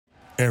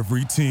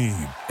Every team,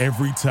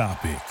 every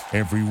topic,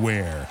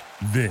 everywhere.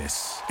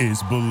 This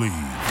is Believe.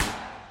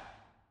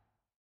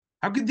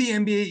 How could the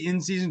NBA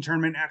in-season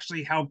tournament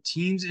actually help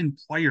teams and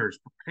players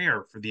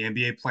prepare for the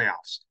NBA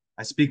playoffs?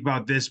 I speak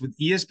about this with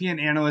ESPN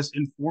analyst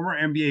and former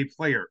NBA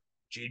player,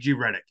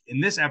 Redick,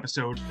 in this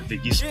episode of the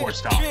Iggy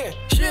Sports Talk.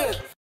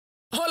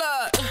 Hold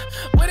up.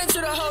 Wait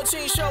until the whole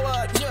team show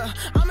up. Yeah.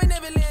 I'm in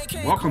Neverland.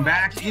 Welcome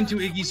back into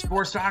Iggy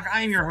Sports Talk.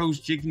 I am your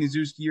host, Jake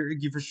Nizuski, or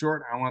Iggy for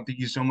short. I want to thank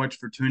you so much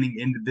for tuning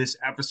into this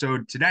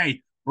episode.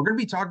 Today, we're going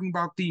to be talking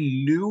about the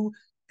new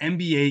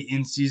NBA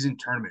in-season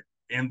tournament.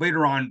 And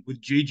later on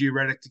with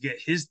Redick to get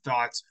his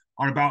thoughts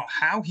on about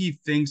how he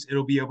thinks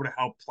it'll be able to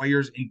help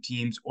players and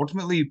teams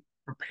ultimately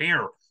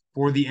prepare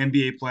for the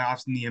NBA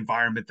playoffs and the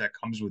environment that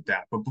comes with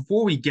that. But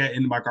before we get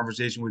into my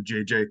conversation with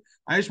JJ,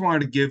 I just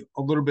wanted to give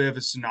a little bit of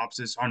a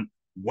synopsis on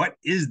what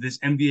is this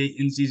NBA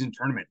in-season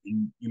tournament.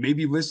 And you may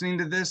be listening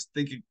to this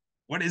thinking,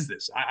 what is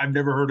this? I've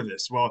never heard of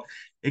this. Well,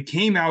 it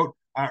came out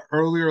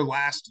earlier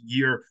last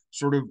year,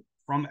 sort of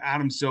from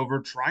Adam Silver,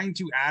 trying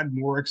to add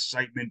more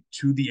excitement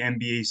to the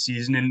NBA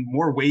season and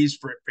more ways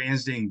for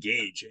fans to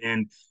engage.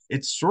 And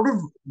it's sort of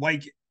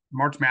like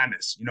March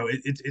Madness. You know,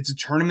 it's a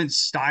tournament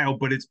style,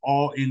 but it's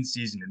all in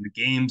season, and the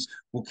games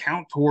will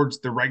count towards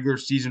the regular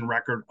season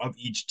record of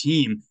each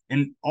team.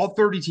 And all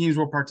 30 teams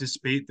will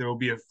participate. There will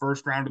be a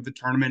first round of the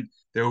tournament.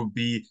 There will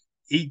be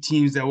 8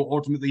 teams that will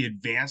ultimately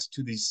advance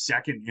to the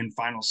second and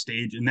final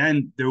stage. And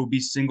then there will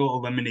be single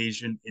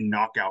elimination in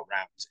knockout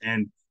rounds.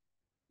 And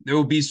there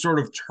will be sort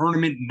of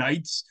tournament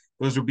nights.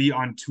 Those will be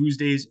on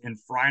Tuesdays and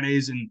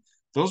Fridays. And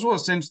those will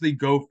essentially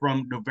go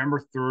from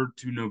November 3rd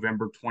to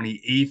November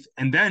 28th.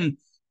 And then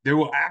there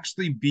will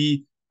actually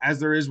be, as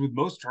there is with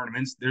most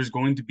tournaments, there's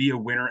going to be a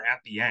winner at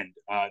the end.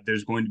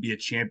 There's going to be a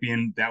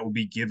champion that will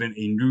be given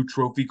a new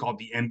trophy called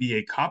the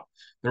NBA Cup.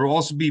 There will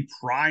also be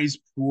prize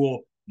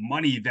pool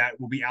money that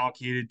will be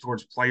allocated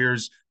towards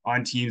players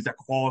on teams that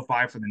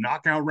qualify for the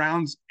knockout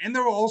rounds. And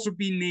there will also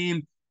be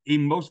named a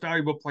most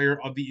valuable player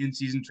of the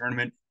in-season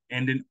tournament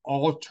and an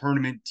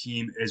all-tournament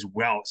team as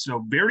well.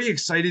 So very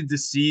excited to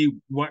see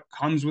what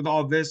comes with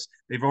all this.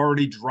 They've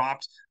already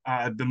dropped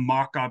the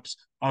mock-ups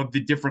of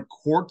the different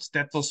courts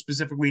that they'll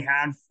specifically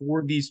have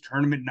for these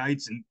tournament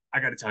nights. And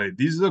I got to tell you,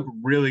 these look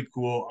really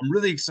cool. I'm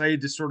really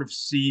excited to sort of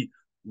see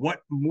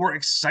what more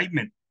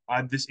excitement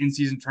this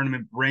in-season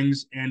tournament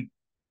brings and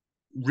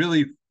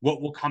really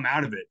what will come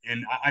out of it.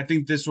 And I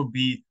think this will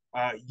be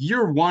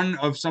year one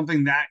of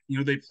something that, you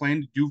know, they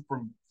plan to do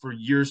for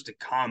years to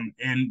come.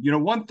 And, you know,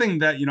 one thing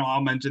that, you know,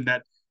 I'll mention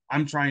that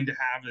I'm trying to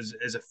have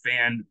as a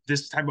fan,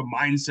 this type of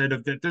mindset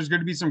of that there's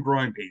going to be some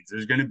growing pains.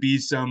 There's going to be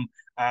some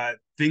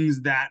things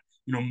that,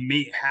 you know,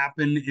 may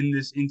happen in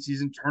this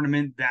in-season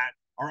tournament that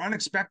are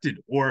unexpected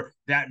or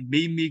that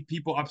may make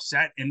people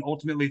upset and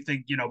ultimately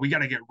think, you know, we got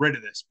to get rid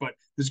of this. But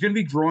there's going to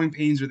be growing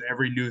pains with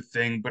every new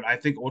thing. But I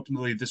think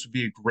ultimately this would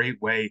be a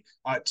great way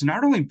to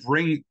not only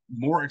bring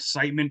more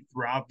excitement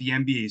throughout the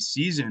NBA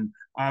season,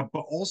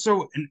 but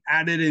also an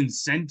added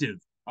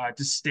incentive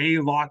to stay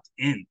locked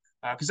in.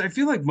 Because I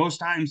feel like most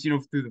times, you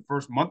know, through the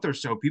first month or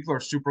so, people are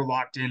super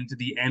locked into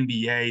the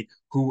NBA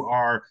who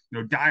are, you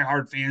know,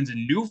 diehard fans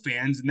and new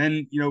fans. And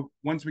then, you know,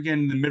 once we get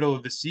in the middle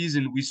of the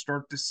season, we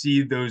start to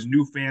see those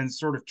new fans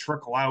sort of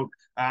trickle out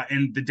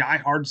and the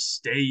diehards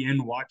stay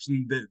in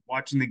watching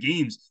the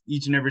games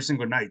each and every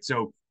single night.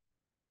 So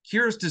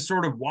curious to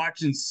sort of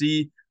watch and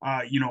see,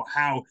 you know,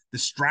 how the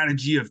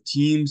strategy of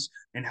teams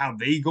and how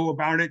they go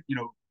about it, you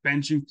know,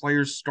 benching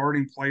players,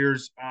 starting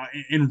players,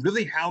 and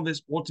really how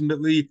this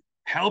ultimately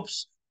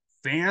helps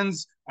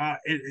fans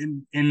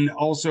and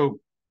also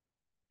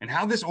and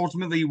how this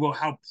ultimately will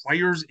help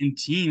players and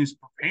teams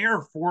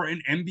prepare for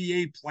an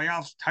NBA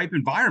playoffs type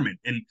environment.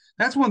 And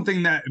that's one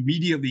thing that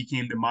immediately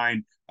came to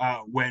mind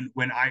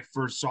when I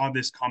first saw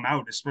this come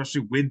out,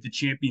 especially with the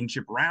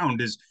championship round,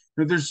 is,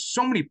 you know, there's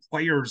so many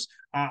players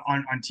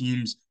on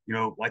teams, you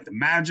know, like the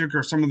Magic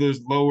or some of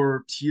those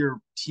lower tier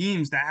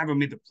teams that haven't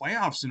made the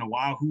playoffs in a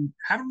while, who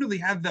haven't really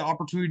had the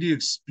opportunity to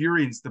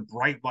experience the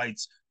bright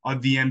lights of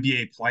the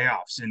NBA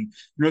playoffs. And,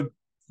 you know,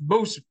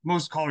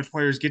 most college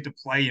players get to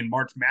play in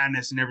March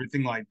Madness and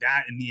everything like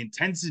that and the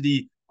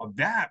intensity of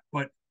that.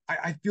 But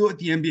I feel like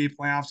the NBA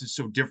playoffs is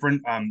so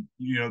different.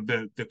 You know,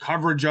 the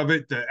coverage of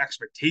it, the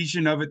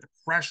expectation of it, the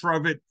pressure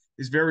of it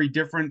is very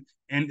different.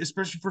 And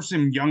especially for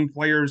some young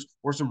players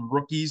or some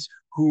rookies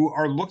who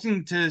are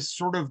looking to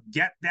sort of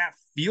get that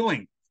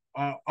feeling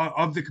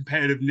of the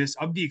competitiveness,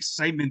 of the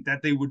excitement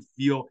that they would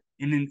feel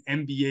in an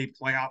NBA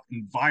playoff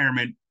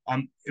environment.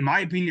 In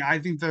my opinion, I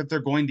think that they're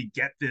going to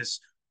get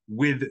this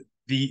with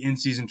the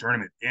in-season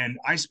tournament. And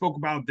I spoke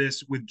about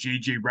this with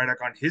Redick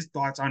on his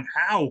thoughts on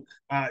how,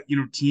 you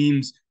know,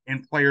 teams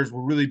and players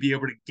will really be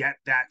able to get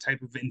that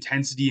type of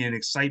intensity and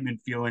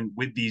excitement feeling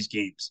with these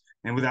games.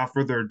 And without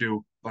further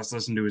ado, let's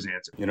listen to his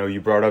answer. You know,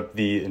 you brought up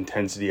the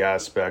intensity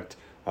aspect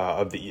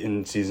of the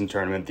in-season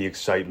tournament, the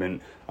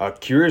excitement.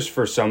 Curious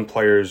for some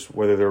players,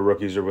 whether they're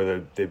rookies or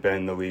whether they've been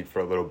in the league for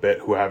a little bit,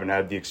 who haven't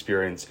had the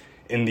experience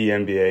in the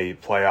NBA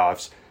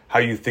playoffs, how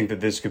you think that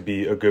this could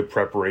be a good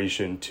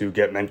preparation to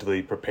get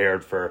mentally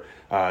prepared for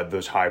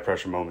those high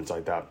pressure moments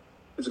like that.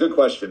 It's a good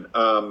question.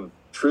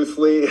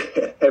 Truthfully,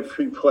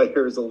 every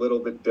player is a little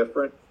bit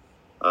different,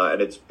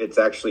 and it's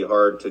actually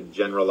hard to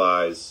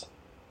generalize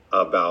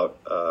about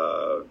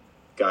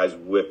guys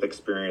with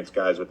experience,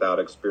 guys without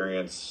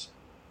experience.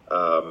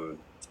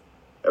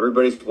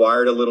 Everybody's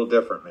wired a little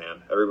different,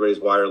 man.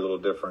 Everybody's wired a little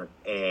different,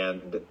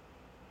 and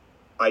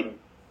I'll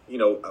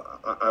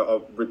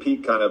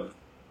repeat kind of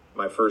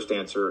my first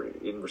answer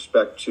in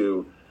respect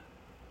to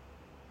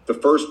the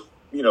first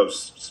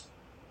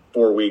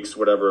 4 weeks,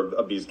 whatever,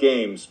 of these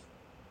games.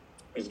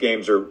 These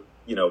games are,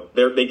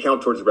 they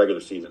count towards the regular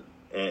season.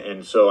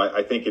 And so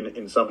I think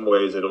in some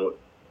ways it'll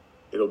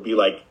be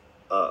like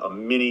a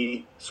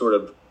mini sort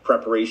of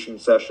preparation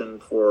session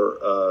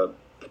for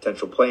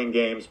potential playing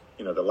games,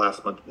 the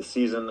last month of the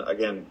season.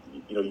 Again,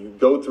 you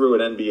go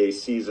through an NBA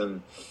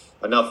season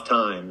enough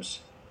times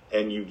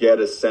and you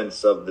get a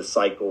sense of the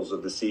cycles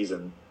of the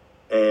season.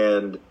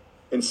 And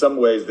in some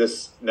ways,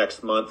 this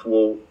next month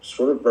will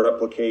sort of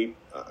replicate,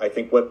 I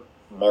think, what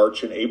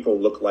March and April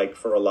look like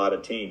for a lot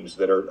of teams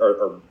that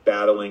are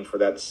battling for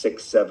that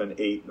 6, 7,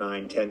 8,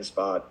 9, 10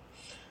 spot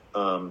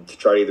to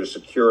try to either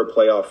secure a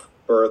playoff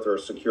berth or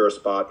secure a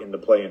spot in the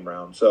play-in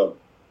round. So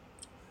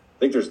I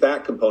think there's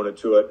that component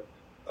to it.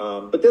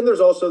 But then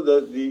there's also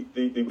the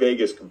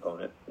Vegas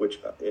component, which,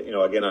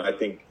 again, I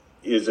think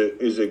is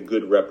a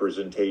good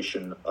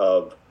representation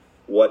of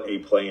what a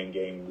play-in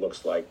game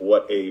looks like,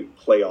 what a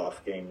playoff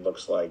game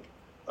looks like.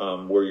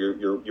 Where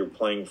you're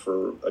playing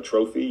for a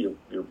trophy,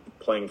 you're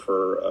playing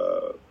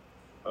for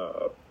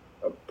a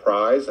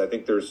prize. I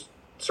think there's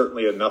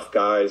certainly enough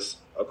guys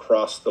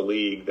across the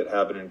league that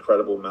have an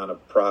incredible amount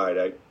of pride.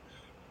 I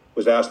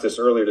was asked this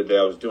earlier today.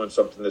 I was doing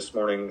something this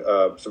morning,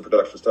 some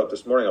production stuff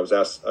this morning. I was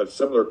asked a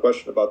similar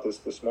question about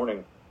this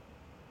morning,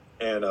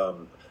 and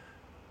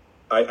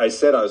I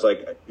said, I was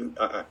like,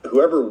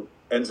 whoever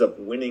ends up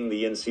winning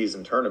the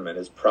in-season tournament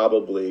is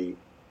probably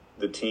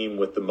the team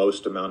with the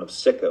most amount of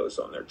sickos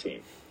on their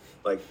team.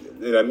 Like,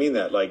 I mean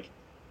that, like,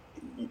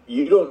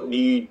 you don't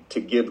need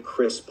to give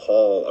Chris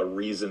Paul a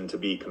reason to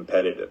be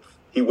competitive.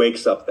 He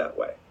wakes up that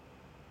way.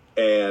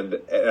 And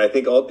I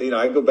think,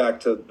 I go back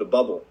to the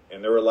bubble,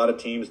 and there were a lot of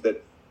teams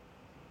that,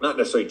 not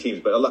necessarily teams,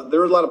 but there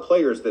were a lot of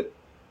players that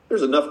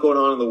there's enough going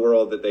on in the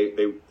world that they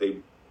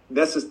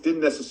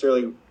didn't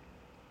necessarily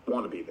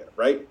want to be there,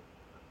 right?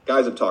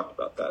 Guys have talked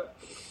about that.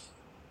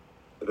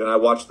 But then I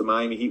watched the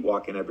Miami Heat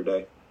walk in every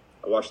day.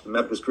 I watched the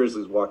Memphis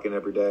Grizzlies walk in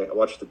every day. I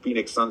watched the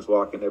Phoenix Suns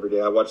walk in every day.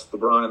 I watched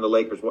LeBron and the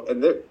Lakers walk,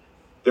 and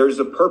there's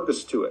a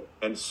purpose to it.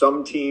 And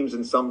some teams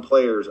and some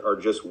players are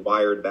just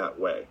wired that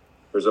way.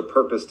 There's a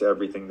purpose to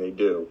everything they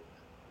do.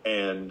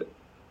 And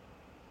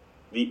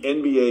the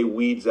NBA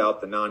weeds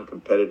out the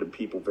non-competitive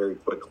people very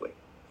quickly.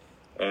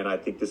 And I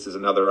think this is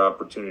another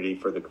opportunity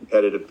for the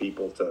competitive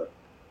people to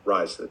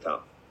rise to the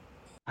top.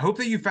 I hope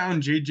that you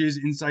found JJ's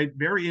insight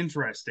very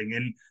interesting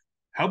and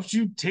helps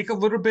you take a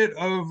little bit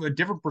of a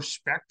different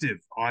perspective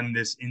on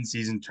this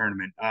in-season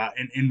tournament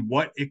and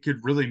what it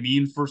could really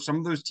mean for some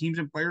of those teams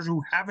and players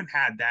who haven't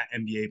had that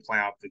NBA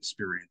playoff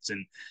experience.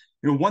 And,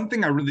 one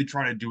thing I really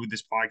try to do with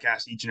this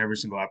podcast each and every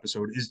single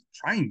episode is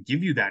try and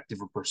give you that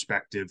different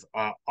perspective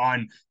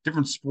on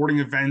different sporting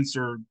events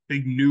or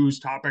big news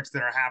topics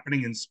that are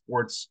happening in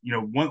sports.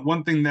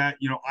 One thing that,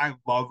 I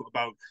love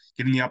about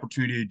getting the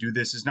opportunity to do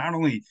this is not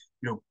only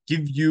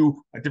give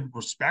you a different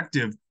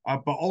perspective,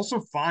 but also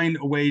find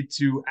a way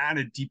to add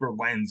a deeper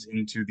lens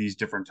into these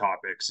different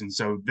topics. And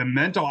so the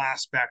mental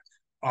aspect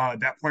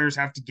that players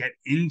have to get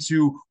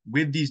into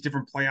with these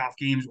different playoff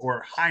games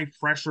or high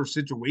pressure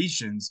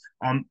situations,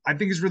 I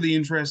think is really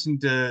interesting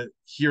to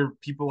hear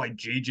people like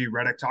JJ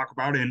Redick talk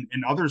about it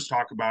and others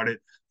talk about it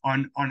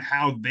on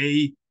how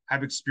they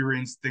have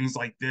experienced things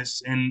like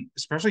this, and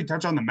especially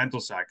touch on the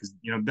mental side, because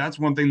that's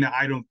one thing that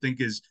I don't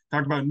think is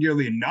talked about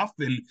nearly enough,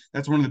 and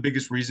that's one of the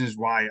biggest reasons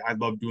why I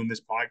love doing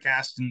this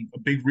podcast, and a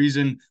big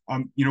reason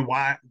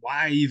why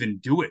I even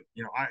do it.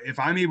 If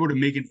I'm able to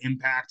make an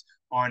impact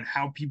on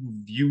how people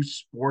view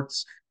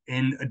sports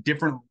in a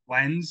different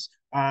lens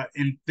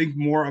and think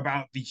more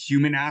about the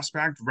human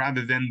aspect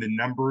rather than the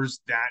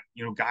numbers that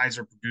guys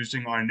are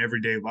producing on an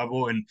everyday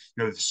level and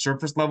the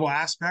surface level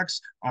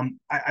aspects,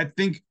 I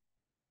think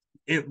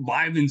it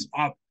livens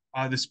up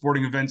the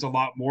sporting events a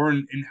lot more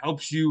and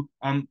helps you,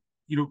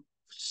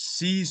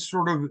 see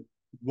sort of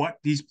what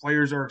these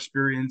players are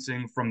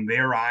experiencing from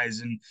their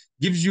eyes and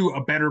gives you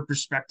a better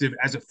perspective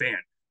as a fan.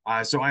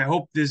 So I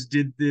hope this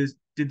did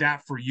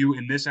that for you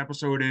in this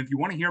episode. And if you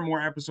want to hear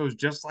more episodes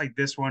just like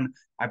this one,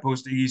 I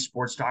post Iggy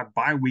Sports Talk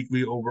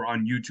bi-weekly over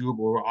on YouTube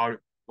or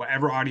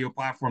whatever audio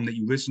platform that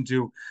you listen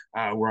to.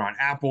 We're on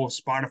Apple,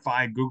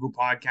 Spotify, Google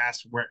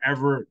Podcasts,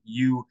 wherever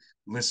you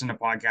listen to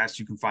podcasts,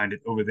 you can find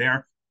it over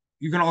there.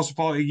 You can also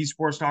follow Iggy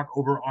Sports Talk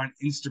over on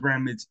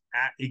Instagram. It's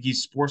at Iggy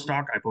Sports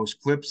Talk. I post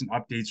clips and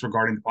updates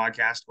regarding the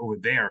podcast over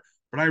there.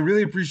 But I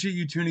really appreciate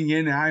you tuning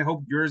in, and I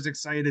hope you're as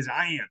excited as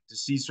I am to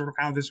see sort of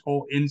how this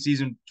whole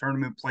in-season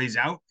tournament plays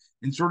out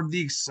and sort of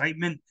the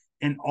excitement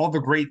and all the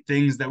great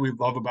things that we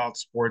love about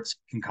sports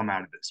can come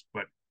out of this.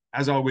 But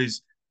as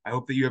always, I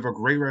hope that you have a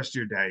great rest of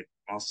your day.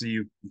 I'll see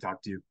you and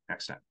talk to you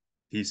next time.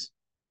 Peace.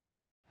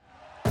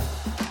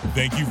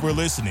 Thank you for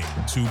listening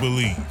to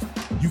Believe.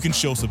 You can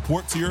show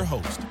support to your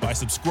host by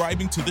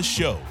subscribing to the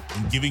show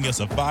and giving us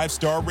a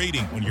 5-star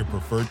rating on your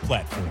preferred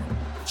platform.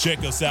 Check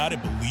us out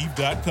at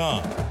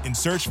Believe.com and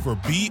search for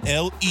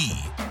BLEAV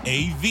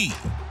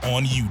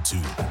on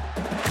YouTube.